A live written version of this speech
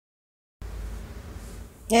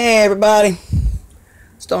Hey everybody,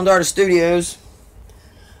 Stone Darter Studios.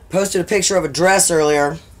 Posted a picture of a dress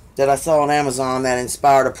earlier that I saw on Amazon that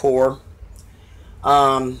inspired a pour.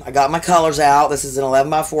 I got my colors out. This is an 11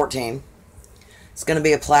 by 14. It's going to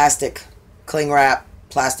be a plastic cling wrap,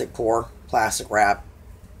 plastic pour, plastic wrap,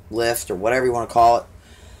 lift, or whatever you want to call it.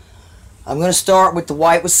 I'm going to start with the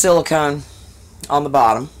white with silicone on the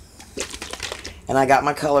bottom. And I got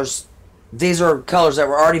my colors. These are colors that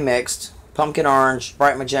were already mixed. Pumpkin orange,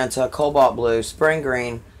 bright magenta, cobalt blue, spring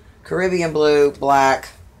green, Caribbean blue, black,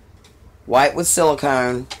 white with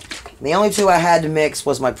silicone. And the only two I had to mix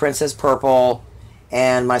was my princess purple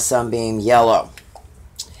and my sunbeam yellow.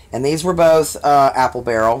 And these were both apple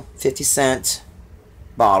barrel, 50-cent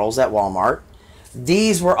bottles at Walmart.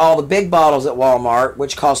 These were all the big bottles at Walmart,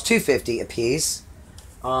 which cost $2.50 a piece,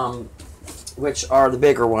 which are the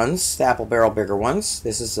bigger ones, the apple barrel bigger ones.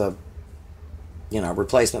 This is a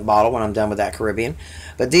replacement bottle when I'm done with that Caribbean.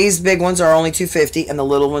 But these big ones are only $2.50 and the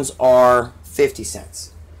little ones are 50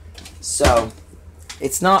 cents. So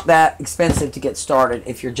it's not that expensive to get started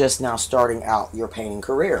if you're just now starting out your painting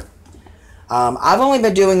career. I've only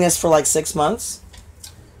been doing this for like 6 months.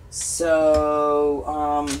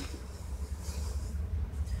 So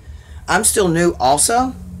I'm still new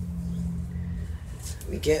also. Let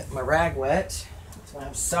me get my rag wet so I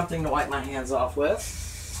have something to wipe my hands off with.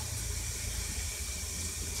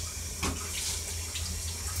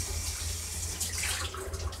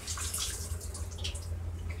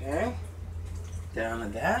 Okay, down to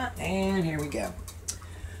that, and here we go.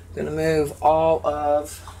 I'm going to move all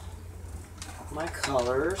of my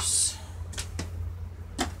colors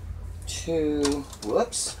to,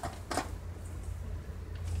 whoops,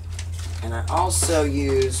 and I also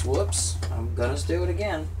use, whoops, I'm going to do it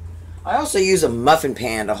again. I also use a muffin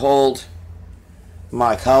pan to hold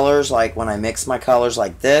my colors, like when I mix my colors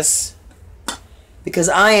like this, because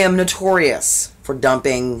I am notorious for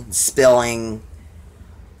dumping, spilling,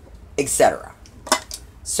 etc.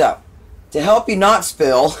 So, to help you not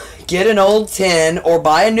spill, get an old tin or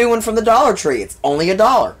buy a new one from the Dollar Tree. It's only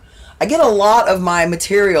 $1. I get a lot of my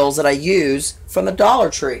materials that I use from the Dollar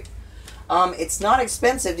Tree. It's not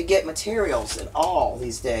expensive to get materials at all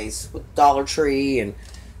these days with Dollar Tree and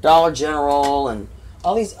Dollar General and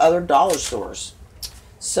all these other dollar stores.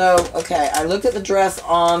 So, okay, I looked at the dress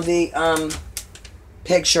on the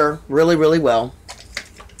picture really well.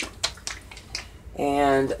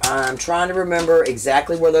 And I'm trying to remember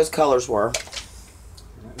exactly where those colors were.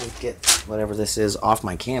 Let me get whatever this is off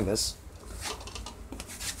my canvas.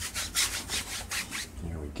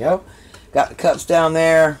 There we go. Got the cups down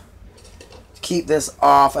there. To keep this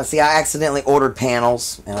off, I accidentally ordered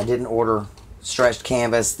panels, and I didn't order stretched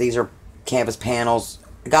canvas. These are canvas panels.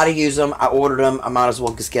 I got to use them. I ordered them. I might as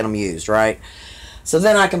well just get them used, right? So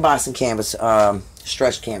then I can buy some canvas,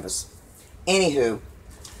 stretched canvas. Anywho.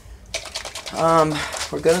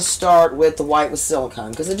 We're going to start with the white with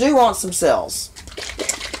silicone, because I do want some cells.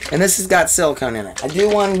 And this has got silicone in it. I do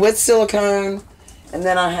one with silicone, and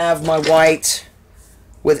then I have my white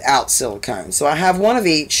without silicone. So I have one of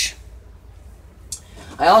each.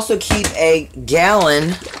 I also keep a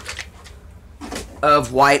gallon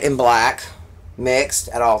of white and black mixed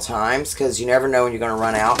at all times, because you never know when you're going to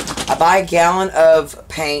run out. I buy a gallon of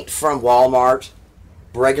paint from Walmart,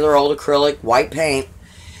 regular old acrylic, white paint,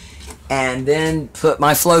 and then put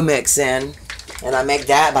my flow mix in, and I make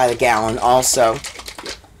that by the gallon also.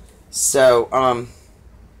 So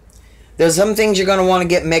there's some things you're going to want to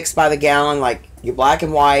get mixed by the gallon, like your black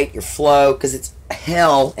and white, your flow, because it's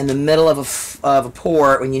hell in the middle of a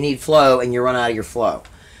pour when you need flow and you run out of your flow.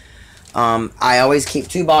 I always keep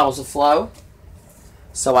 2 bottles of flow,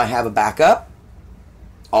 so I have a backup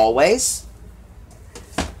always,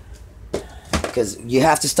 because you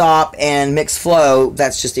have to stop and mix flow.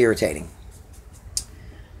 That's just irritating.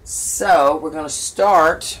 So we're going to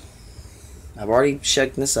start. I've already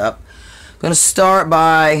shaken this up. I'm going to start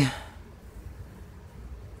by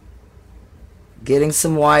getting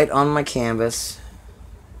some white on my canvas.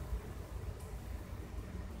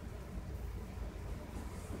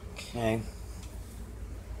 Okay.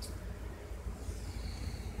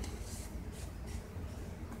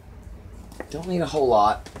 Don't need a whole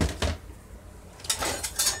lot.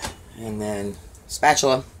 And then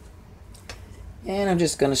spatula, and I'm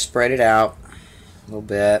just going to spread it out a little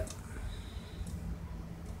bit.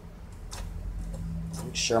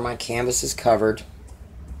 Make sure my canvas is covered.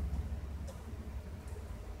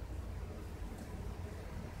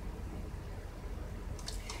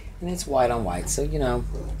 And it's white on white, so you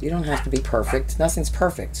don't have to be perfect. Nothing's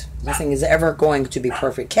perfect. Nothing is ever going to be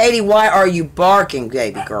perfect. Katie, why are you barking,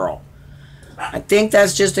 baby girl? I think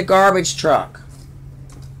that's just a garbage truck.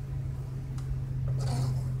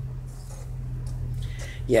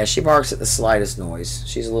 Yeah, she barks at the slightest noise.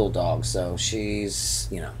 She's a little dog, so she's,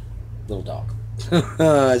 you know, little dog.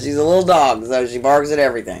 She's a little dog, so she barks at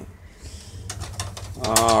everything.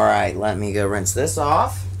 Alright, let me go rinse this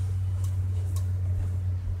off.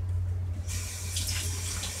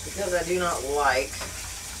 Because I do not like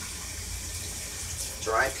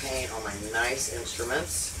dry paint on my nice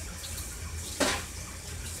instruments.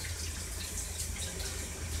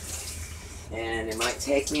 And it might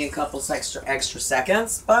take me a couple extra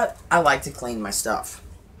seconds, but I like to clean my stuff.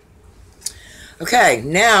 Okay,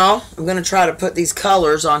 now I'm going to try to put these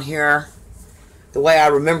colors on here the way I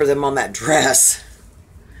remember them on that dress.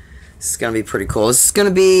 This is going to be pretty cool. This is going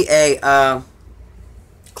to be a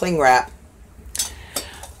cling wrap.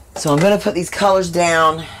 So I'm going to put these colors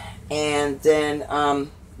down and then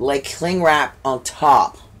lay cling wrap on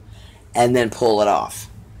top and then pull it off.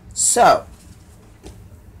 So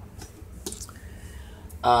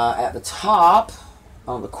at the top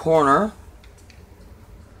on the corner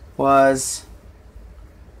was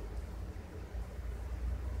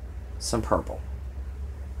some purple.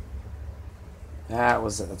 That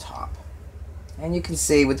was at the top. And you can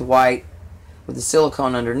see with the white, with the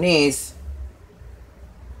silicone underneath,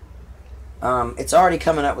 it's already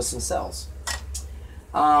coming up with some cells.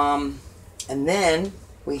 And then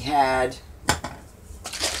we had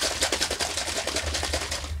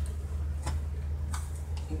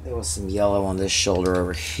there was some yellow on this shoulder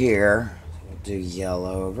over here. We'll do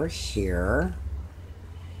yellow over here.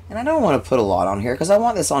 And I don't want to put a lot on here because I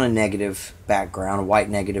want this on a negative background, a white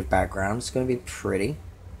negative background. It's going to be pretty.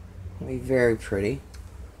 It's going to be very pretty.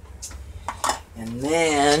 And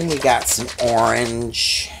then we got some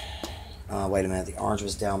orange. Wait a minute, the orange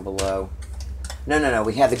was down below. No,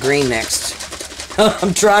 we had the green next.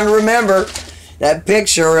 I'm trying to remember that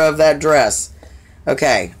picture of that dress.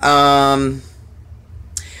 Okay,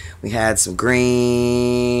 we had some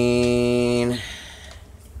green.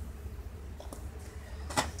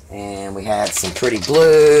 And we had some pretty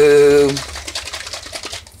blue.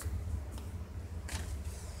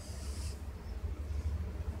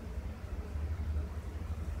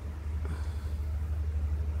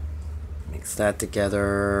 Mix that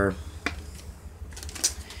together.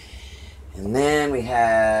 And then we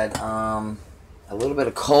had a little bit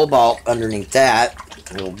of cobalt underneath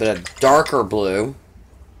that. A little bit of darker blue.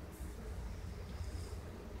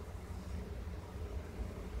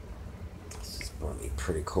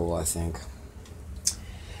 Pretty cool, I think.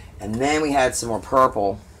 And then we had some more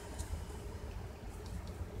purple.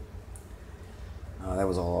 Oh, there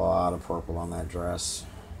was a lot of purple on that dress.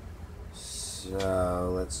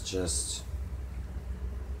 So let's just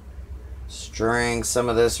string some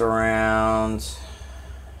of this around.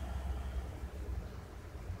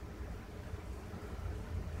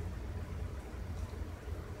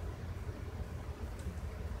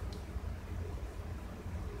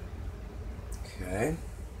 Okay.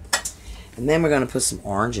 And then we're going to put some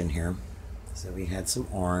orange in here. So we had some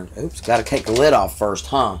orange. Oops, got to take the lid off first,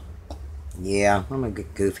 huh? Yeah, I'm going to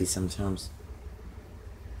get goofy sometimes.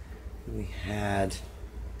 We had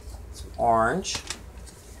some orange.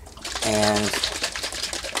 And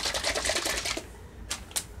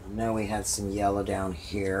now we had some yellow down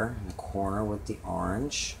here in the corner with the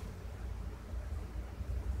orange.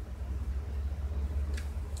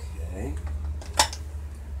 Okay.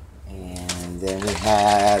 And then we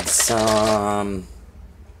had some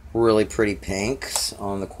really pretty pinks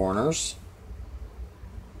on the corners.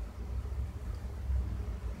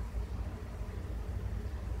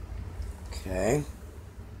 Okay.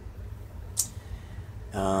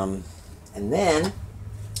 And then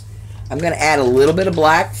I'm going to add a little bit of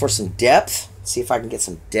black for some depth. See if I can get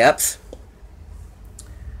some depth.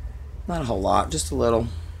 Not a whole lot, just a little.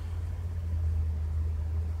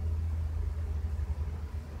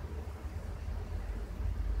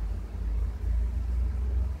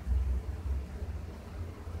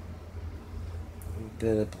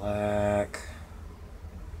 Bit of black,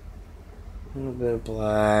 a little bit of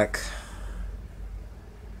black,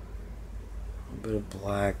 a little bit of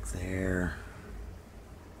black there,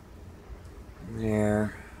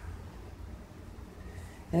 there,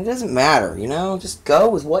 and it doesn't matter, you know, just go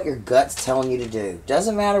with what your gut's telling you to do.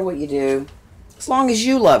 Doesn't matter what you do, as long as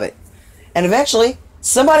you love it, and eventually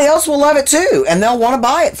somebody else will love it too, and they'll want to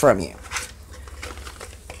buy it from you.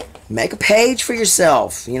 Make a page for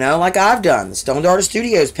yourself, you know, like I've done, the Stoned Artist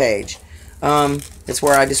Studios page. It's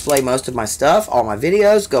where I display most of my stuff. All my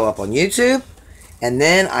videos go up on YouTube, and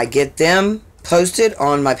then I get them posted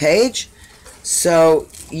on my page. So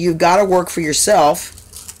you've got to work for yourself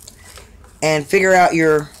and figure out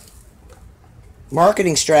your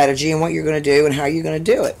marketing strategy and what you're going to do and how you're going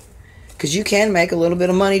to do it. because you can make a little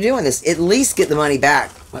bit of money doing this. At least get the money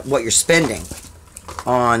back, what you're spending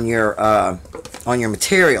on your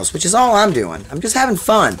materials, which is all I'm doing. I'm just having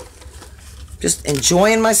fun. Just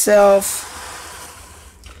enjoying myself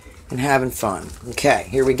and having fun. Okay,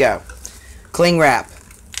 here we go. Cling wrap.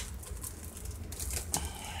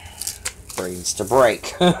 Needs to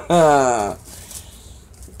break. Okay,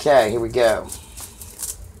 here we go.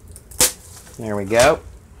 There we go.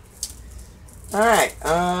 Alright,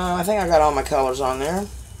 I think I got all my colors on there.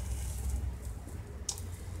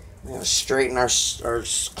 I'm going to straighten our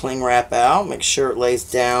cling wrap out. Make sure it lays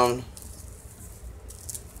down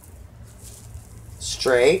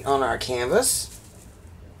straight on our canvas.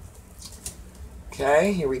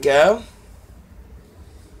 Okay, here we go.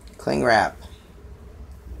 Cling wrap.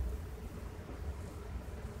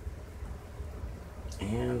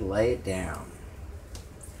 And lay it down.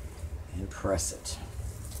 And press it.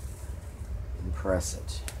 And press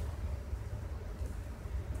it.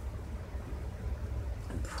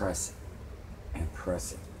 And press it. And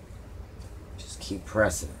press it. Just keep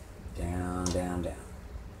pressing it. Down, down, down.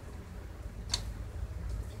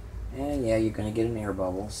 And yeah, you're going to get an air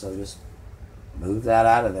bubble, so just move that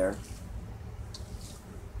out of there.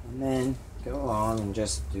 And then go along and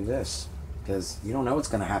just do this, because you don't know what's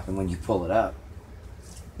going to happen when you pull it up.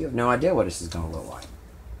 You have no idea what this is going to look like.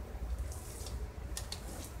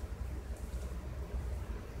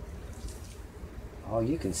 All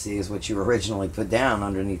you can see is what you originally put down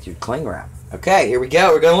underneath your cling wrap. Okay, here we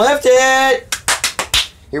go. We're going to lift it.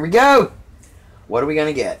 Here we go. What are we going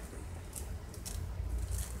to get?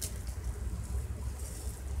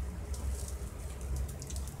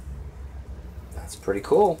 That's pretty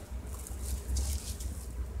cool.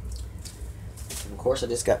 And of course, I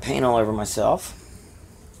just got paint all over myself.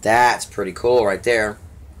 That's pretty cool right there.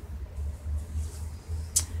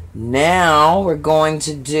 Now we're going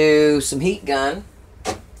to do some heat gun.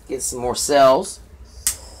 Get some more cells.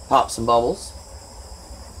 Pop some bubbles.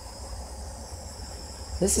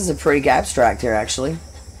 This is a pretty abstract here, actually.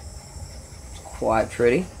 It's quite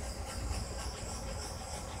pretty.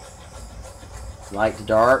 Light to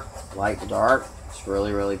dark, light to dark. It's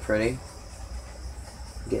really, really pretty.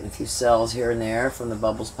 Getting a few cells here and there from the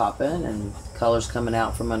bubbles popping and colors coming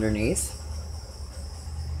out from underneath.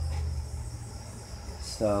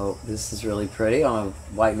 So this is really pretty on a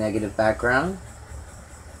white negative background.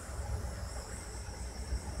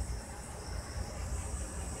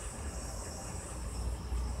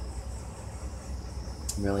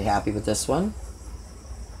 I'm really happy with this one.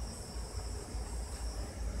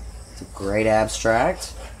 It's a great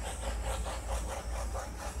abstract.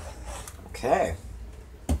 Okay.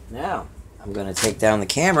 Now, I'm going to take down the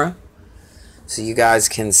camera so you guys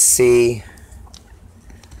can see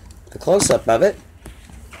the close-up of it.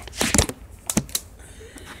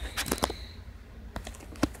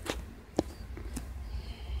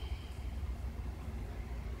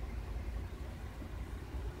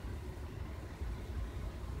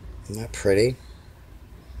 Isn't that pretty?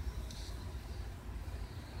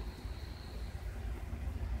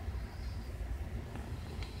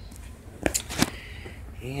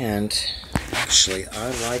 And actually,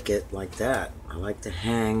 I like it like that. I like to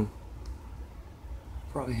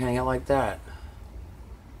probably hang it like that.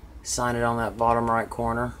 Sign it on that bottom right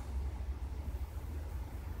corner.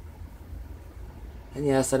 And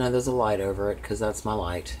yes, I know there's a light over it because that's my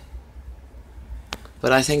light.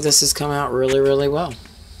 But I think this has come out really, really well.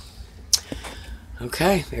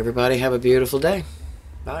 Okay, everybody have a beautiful day.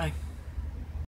 Bye.